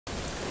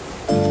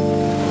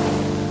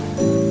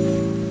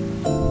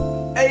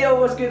Hey yo,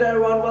 what's good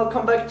everyone?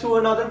 Welcome back to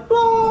another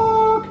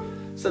vlog!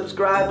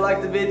 Subscribe,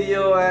 like the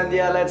video, and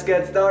yeah, let's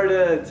get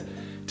started.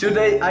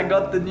 Today I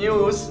got the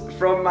news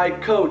from my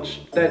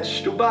coach that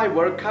Stubai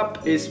World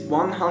Cup is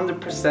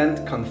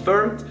 100%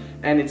 confirmed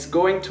and it's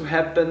going to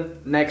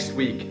happen next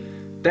week.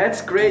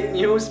 That's great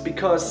news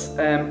because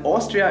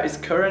Austria is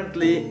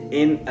currently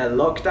in a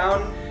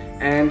lockdown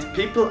and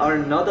people are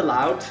not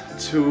allowed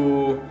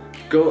to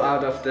go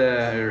out of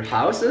their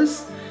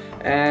houses.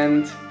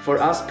 And for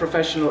us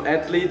professional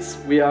athletes,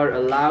 we are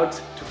allowed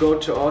to go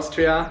to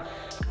Austria.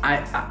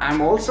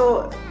 I'm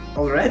also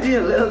already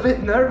a little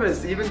bit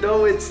nervous, even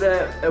though it's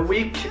a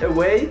week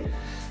away.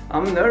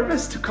 I'm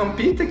nervous to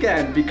compete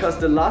again because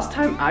the last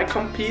time I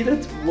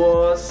competed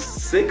was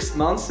 6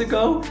 months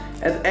ago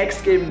at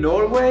X Games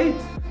Norway.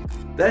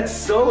 That's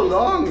so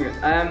long,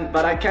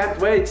 but I can't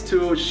wait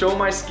to show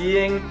my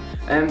skiing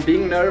and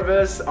being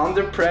nervous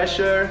under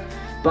pressure.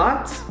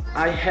 But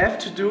I have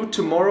to do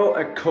tomorrow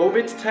a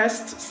COVID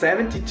test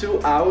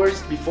 72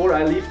 hours before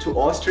I leave to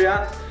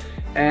Austria,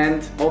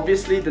 and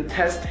obviously the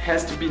test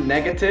has to be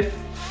negative.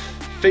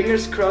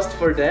 Fingers crossed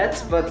for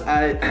that, but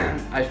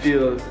I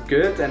feel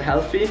good and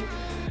healthy.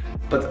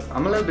 But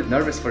I'm a little bit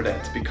nervous for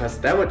that because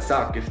that would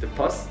suck if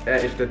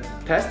the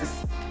test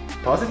is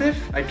positive.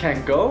 I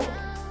can't go.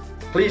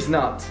 Please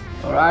not.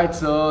 Alright,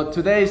 so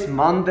today is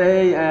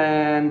Monday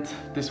and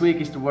this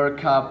week is the World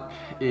Cup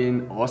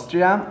in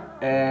Austria,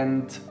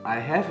 and I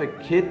have a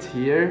kit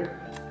here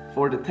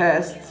for the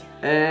test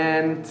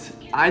and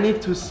I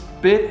need to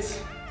spit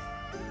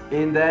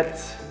in that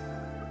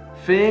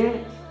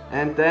thing,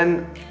 and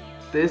then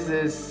this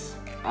is,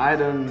 I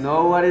don't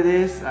know what it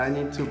is. I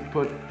need to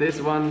put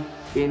this one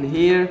in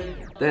here,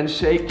 then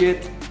shake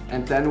it,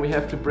 and then we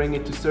have to bring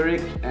it to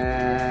Zurich,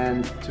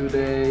 and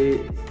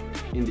today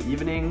in the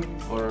evening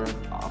or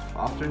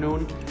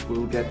afternoon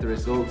we'll get the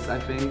results, I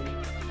think,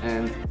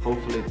 and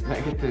hopefully it's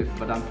negative,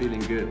 but I'm feeling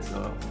good,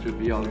 so it should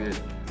be all good.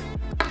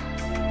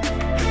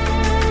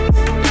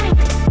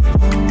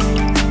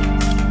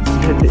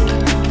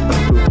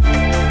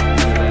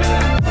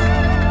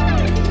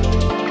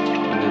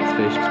 Jetzt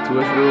fest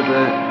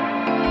zuschrauben.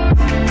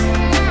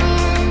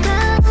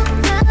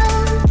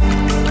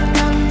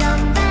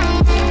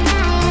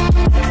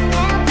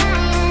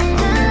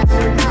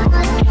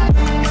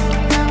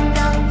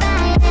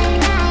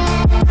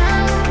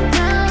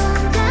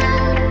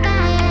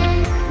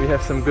 We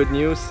have some good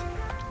news.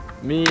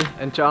 Me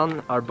and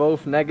Gian are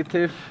both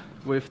negative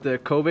with the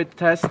COVID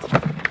test,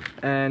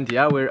 and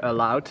yeah, we're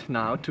allowed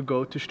now to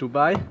go to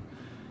Stubai,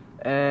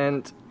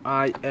 and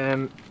I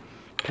am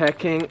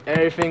packing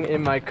everything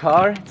in my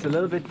car. It's a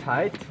little bit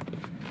tight,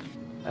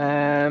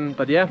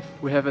 but yeah,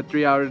 we have a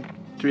 3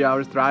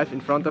 hours drive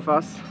in front of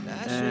us,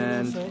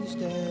 and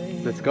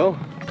let's go.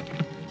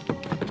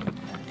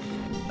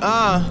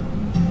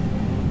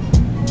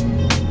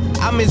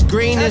 I'm as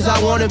green as I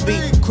wanna be,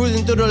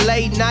 cruising through the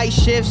late night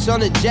shifts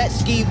on a jet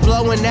ski,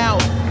 blowing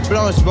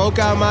smoke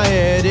out my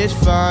head. It's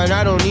fine,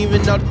 I don't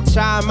even know the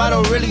time, I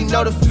don't really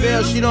know the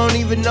feel. She don't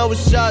even know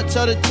what's up,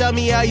 told her tell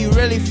me how you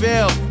really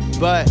feel,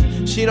 but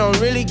she don't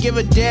really give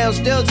a damn.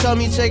 Still told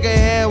me take her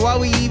hand, why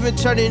we even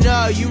turning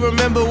up? You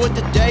remember what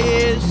the day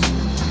is?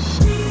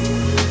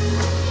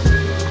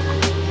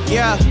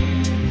 Yeah.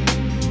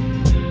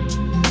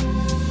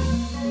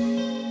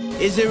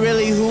 Is it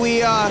really who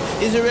we are?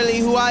 Is it really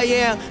who I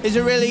am? Is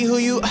it really who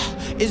you?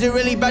 Is it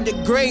really about the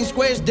green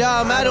squares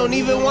dumb? I don't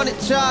even want to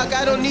talk,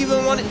 I don't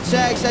even want to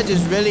text. I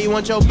just really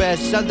want your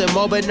best, something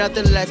more but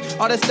nothing less.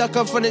 All that stuck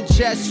up from the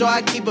chest, so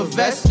I keep a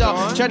vest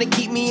on, trying to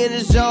keep me in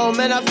the zone.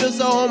 Man, I feel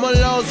so home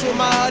alone, so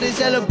my heart is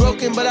hella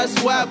broken, but I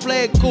swear I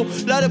play it cool.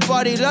 Love the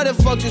party, love the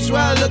folks, just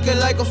swear I'm looking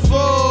like a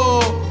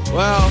fool.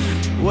 Well,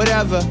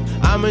 whatever,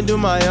 I'ma do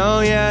my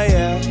own, yeah,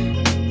 yeah.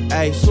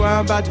 Hey, swear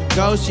I'm about to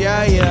ghost,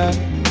 yeah, yeah.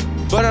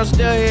 But I'm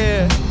still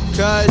here,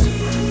 cause,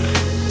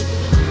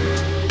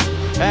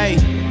 hey,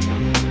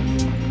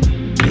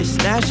 it's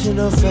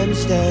National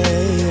Friends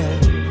Day.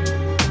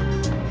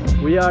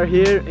 We are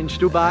here in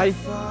Stubai,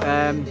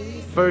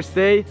 first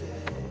day.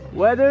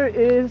 Weather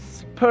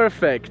is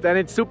perfect and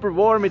it's super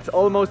warm, it's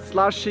almost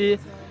slushy.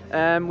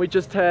 We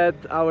just had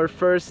our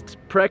first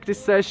practice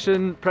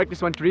session,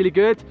 practice went really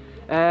good.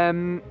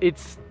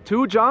 It's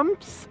 2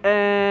 jumps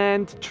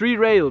and 3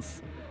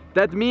 rails.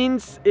 That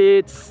means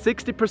it's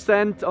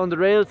 60% on the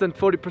rails and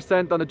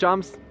 40% on the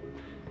jumps.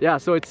 Yeah,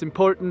 so it's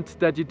important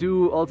that you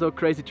do also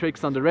crazy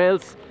tricks on the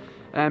rails.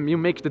 You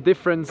make the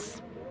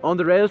difference on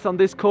the rails on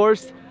this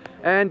course.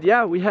 And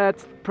yeah, we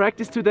had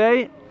practice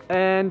today,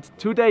 and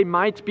today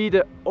might be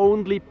the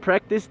only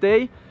practice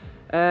day.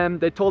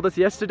 They told us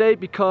yesterday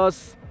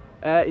because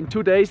in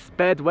 2 days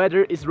bad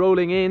weather is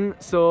rolling in,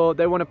 so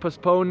they want to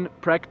postpone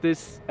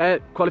practice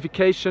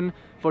qualification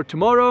for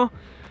tomorrow.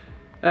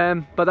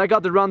 But I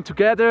got the run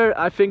together.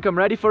 I think I'm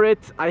ready for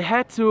it. I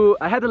had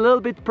a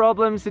little bit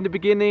problems in the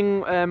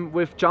beginning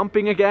with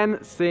jumping again,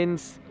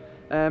 since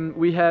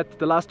we had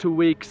the last 2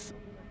 weeks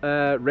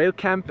rail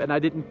camp and I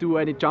didn't do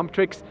any jump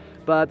tricks,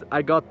 but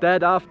I got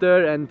that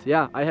after, and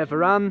yeah, I have a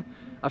run.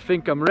 I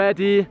think I'm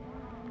ready,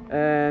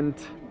 and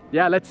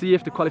yeah, let's see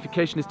if the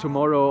qualification is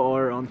tomorrow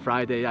or on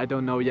Friday. I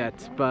don't know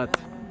yet, but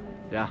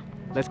yeah,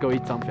 let's go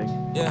eat something.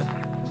 Yeah.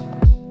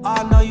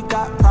 I know you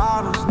got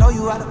problems, know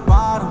you at the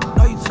bottom,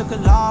 know you took a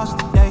loss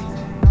today.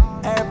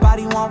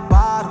 Everybody want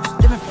bottles,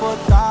 living for a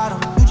throttle,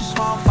 you just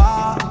want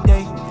ball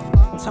today.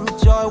 Tell me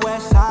joy where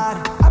it's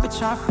hiding, I've been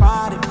trying to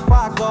find it before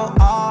I go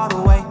all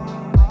the way.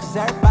 Cause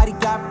everybody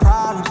got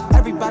problems,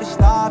 everybody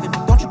starving,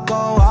 but don't you go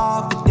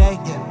off today.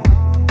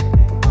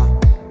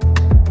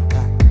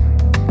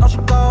 Don't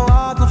you go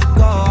off, don't you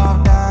go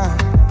off now.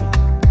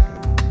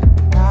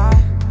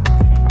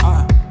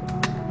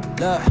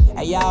 Look,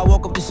 hey y'all, I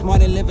woke up this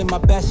morning living my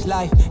best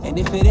life. And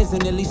if it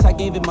isn't, at least I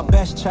gave it my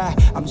best try.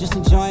 I'm just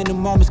enjoying the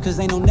moments cause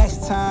ain't no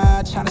next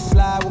time. Trying to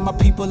slide with my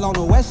people on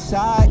the west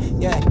side.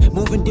 Yeah,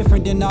 moving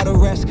different than all the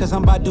rest cause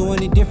I'm about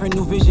doing it different.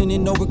 New vision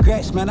and no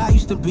regrets. Man, I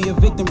used to be a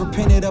victim,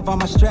 repented of all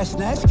my stress.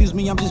 Now excuse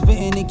me, I'm just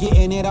venting and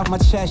getting it off my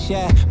chest,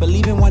 yeah.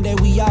 Believing one day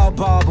we all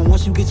ball, but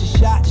once you get your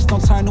shot, just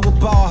don't turn to a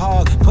ball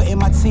hog. Putting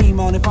my team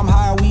on, if I'm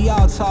high, we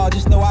all tall.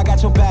 Just know I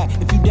got your back,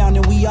 if you down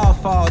then we all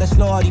fall. That's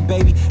loyalty,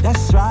 baby,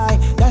 that's right,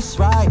 that's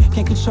right.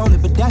 Can't control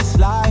it, but that's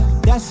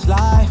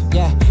life,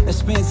 yeah. Let's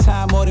spend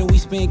time more than we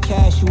spend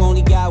cash. You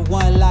only got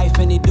one life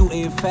and they do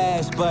it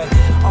fast. But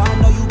oh,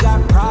 I know you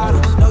got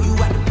problems, know you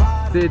at the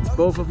bottom. Did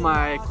both of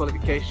my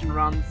qualification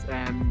runs,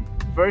 and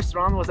first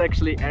run was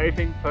actually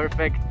everything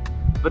perfect.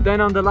 But then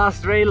on the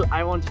last rail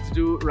I wanted to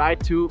do right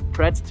 2,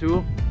 Pretz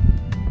 2,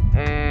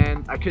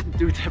 and I couldn't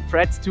do the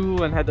Pretz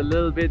 2 and had a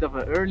little bit of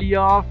an early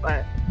off.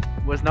 It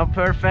was not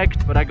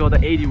perfect, but I got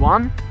an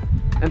 81.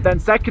 And then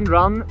second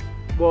run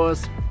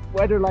was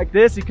weather like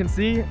this, you can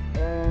see,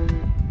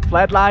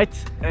 flat light,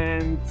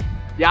 and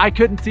yeah, I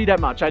couldn't see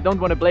that much. I don't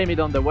want to blame it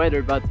on the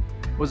weather, but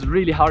it was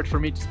really hard for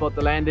me to spot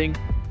the landing.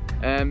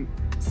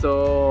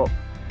 So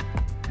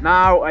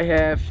now I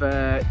have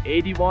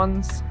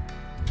 81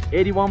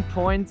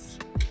 points.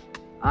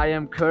 I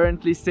am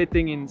currently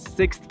sitting in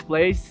 6th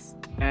place,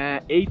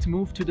 8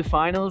 move to the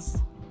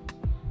finals.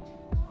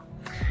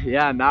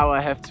 Yeah, now I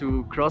have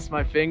to cross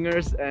my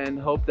fingers and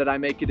hope that I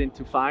make it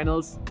into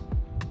finals.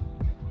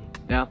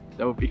 Yeah,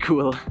 that would be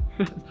cool.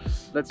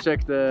 Let's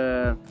check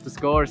the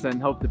scores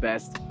and hope the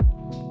best.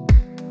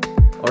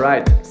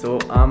 Alright, so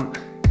I'm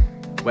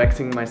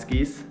waxing my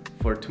skis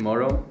for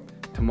tomorrow.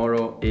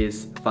 Tomorrow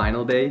is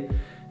final day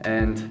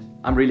and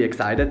I'm really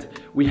excited.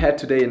 We had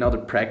today another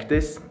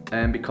practice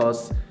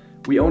because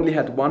we only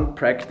had one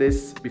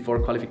practice before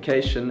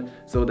qualification,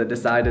 so they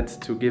decided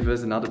to give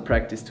us another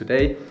practice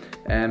today.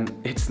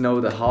 It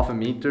snowed a half a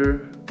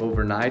meter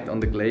overnight on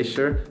the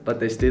glacier, but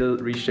they still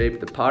reshaped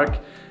the park.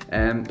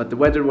 But the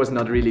weather was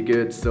not really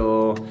good,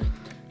 so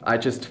I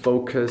just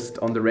focused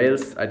on the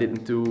rails. I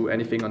didn't do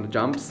anything on the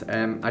jumps.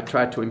 I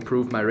tried to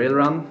improve my rail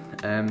run.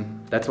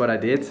 That's what I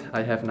did.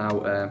 I have now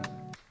a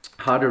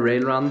harder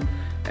rail run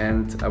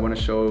and I want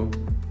to show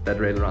that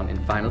rail run in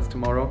finals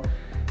tomorrow.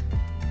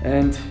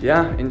 And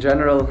yeah, in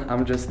general,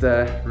 I'm just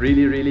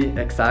really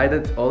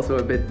excited, also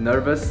a bit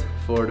nervous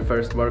for the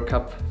first World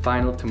Cup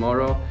final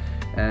tomorrow.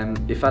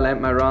 If I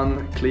land my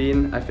run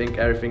clean, I think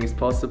everything is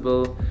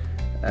possible.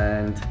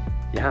 And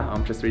yeah,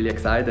 I'm just really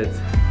excited.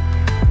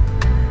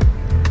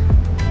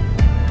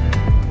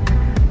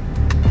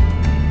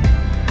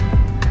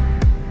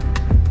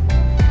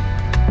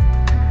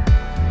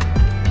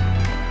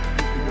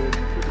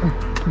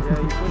 Yeah,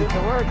 you put it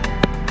to work.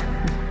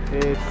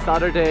 It's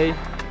Saturday.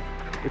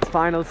 It's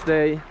finals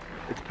day,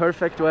 it's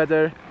perfect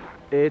weather,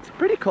 it's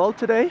pretty cold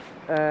today,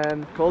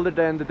 colder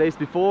than the days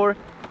before,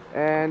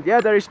 and yeah,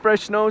 there is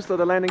fresh snow, so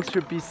the landings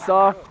should be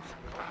soft.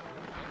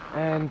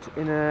 And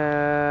in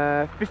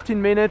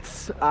 15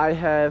 minutes I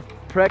have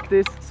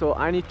practice, so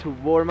I need to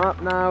warm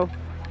up now.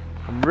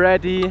 I'm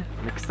ready,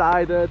 I'm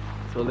excited,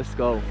 so let's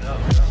go.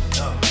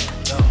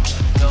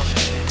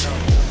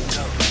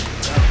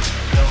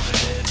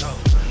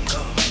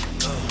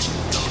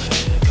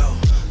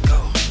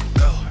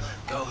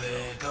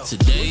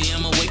 Today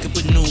I'ma wake up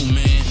a new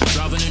man,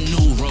 driving a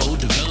new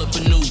road, develop a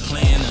new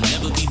plan. I'll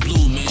never be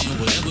blue, man,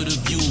 whatever the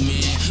view,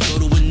 man.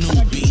 Go to a new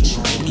beach,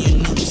 give me a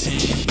new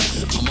tan.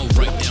 I'ma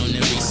write down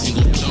every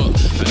single thought.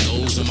 Like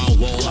goals on my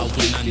wall, I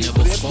win, I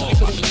never fall.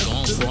 I've been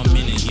gone for a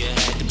minute, yeah,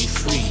 I had to be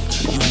free.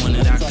 You want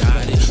it, I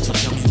got it, so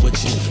tell me what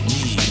you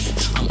need.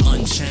 I'm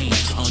unchained,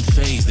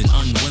 unfazed, and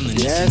unwilling.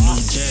 Yes.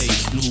 It's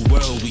a new day, new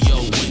world, we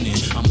all winning.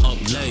 I'm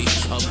up late,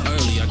 up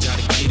early, I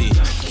gotta get it.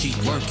 Keep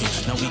working,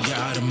 now we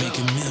gotta make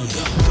a million.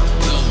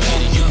 Go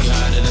get it, you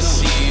got it, I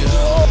see you.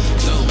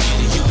 Go get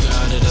it, you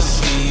got it, I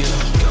see you.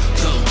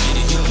 Go get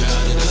it, you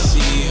got it, I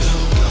see you.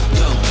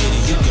 Go get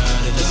it, you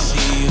got it, I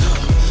see you.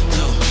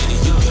 Go get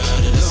it, you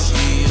got it, I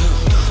see you.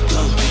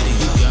 Go get it,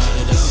 you got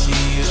it, I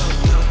see you.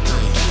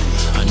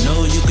 I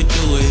know you could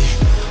do it.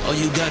 All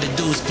you gotta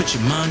do is put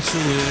your mind to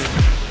it.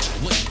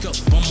 Wake up,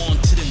 I'm on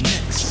to the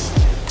next.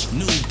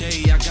 New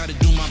day, I gotta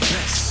do my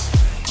best.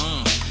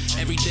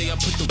 Every day I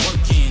put the work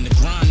in, the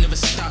grind never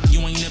stop, you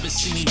ain't never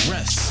see me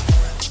rest.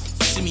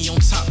 See me on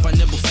top, I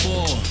never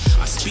fall.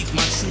 I speak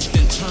my truth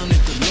and turn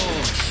it to law.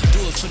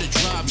 Do it for the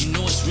drive, you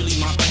know it's really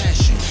my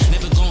passion.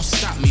 Never gonna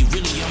stop me,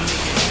 really, I'll make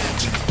it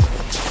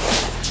happen.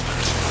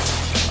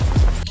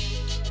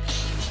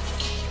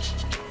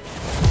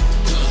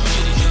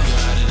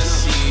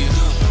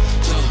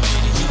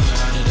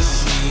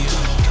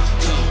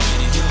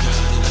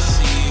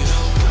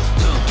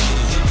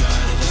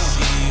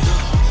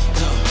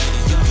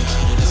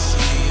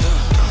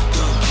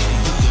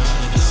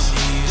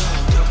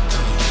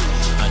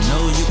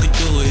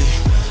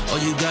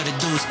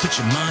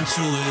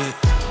 to it.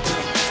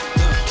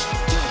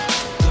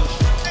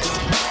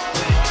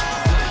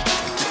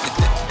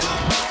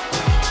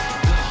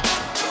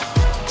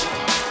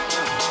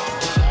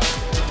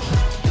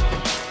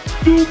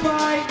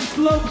 Stubai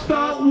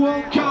Slopestyle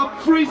World Cup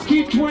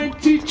Freeski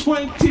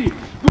 2020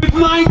 with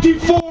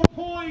 94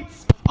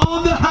 points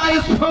on the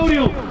highest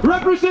podium,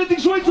 representing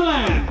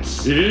Switzerland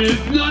is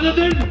none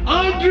other than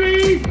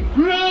Andri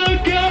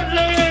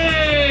Ragettli!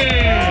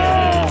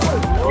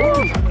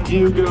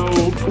 You go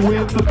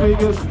with the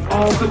biggest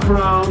of the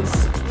crowns.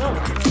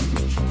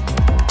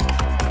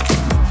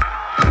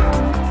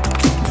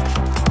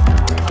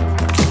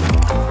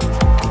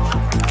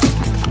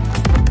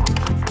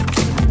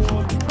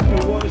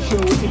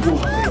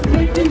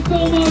 Thank you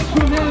so much for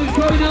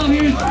coming out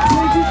here.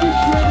 Thank you for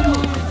shredding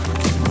life.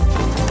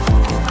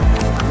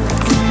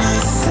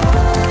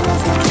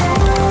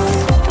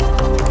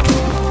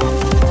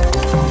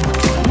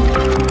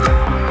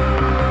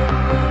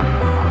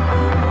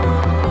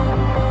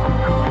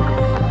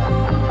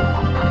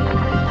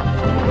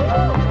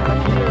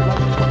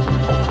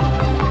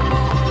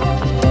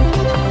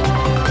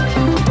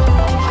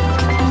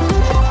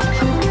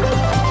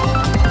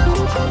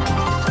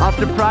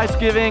 After prize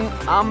giving,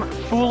 I'm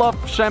full of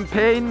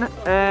champagne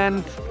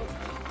and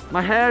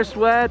my hair's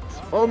wet,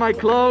 all my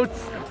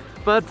clothes.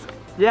 But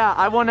yeah,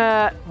 I want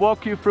to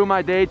walk you through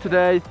my day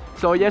today.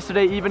 So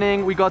yesterday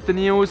evening we got the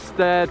news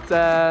that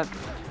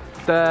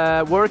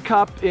the World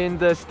Cup in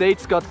the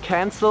States got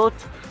cancelled.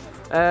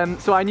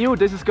 So I knew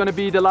this is going to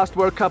be the last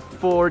World Cup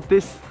for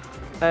this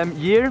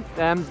year,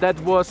 and that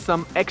was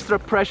some extra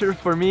pressure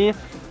for me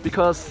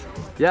because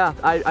yeah,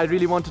 I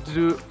really wanted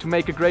to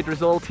make a great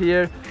result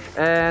here.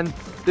 And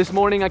this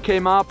morning I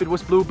came up, it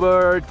was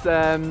bluebirds,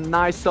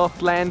 nice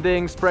soft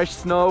landings, fresh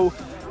snow.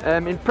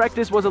 In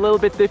practice was a little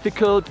bit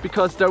difficult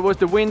because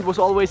the wind was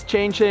always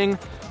changing.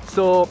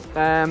 So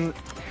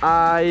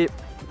I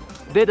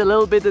did a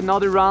little bit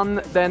another run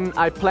than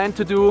I planned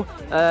to do,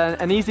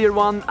 an easier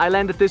one. I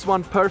landed this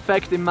one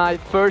perfect in my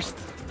first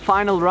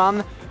final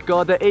run,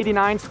 got an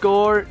 89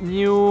 score,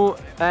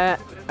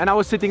 and I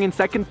was sitting in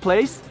second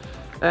place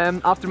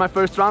after my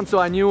first run, so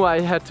I knew I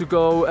had to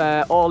go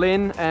all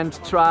in and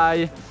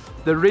try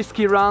the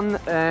risky run,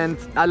 and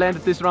I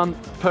landed this run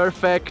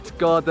perfect,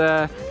 got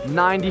a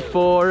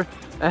 94,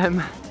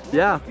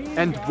 yeah,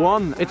 and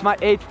won. It's my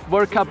 8th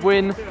World Cup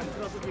win,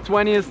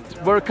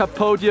 20th World Cup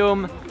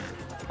podium.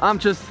 I'm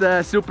just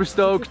super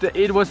stoked.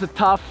 It was a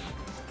tough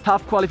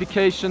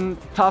qualification,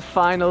 tough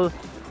final,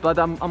 but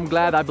I'm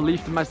glad I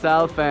believed in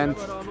myself and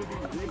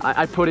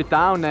I put it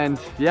down, and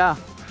yeah,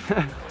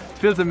 it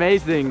feels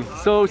amazing.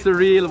 So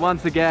surreal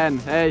once again.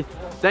 Hey,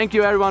 thank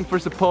you everyone for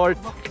support.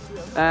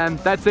 And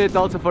that's it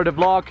also for the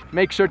vlog.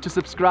 Make sure to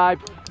subscribe,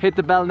 hit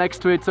the bell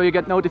next to it so you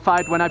get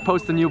notified when I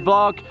post a new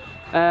vlog.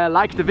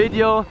 Like the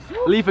video,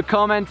 leave a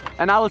comment,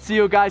 and I will see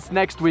you guys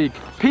next week.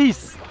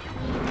 Peace!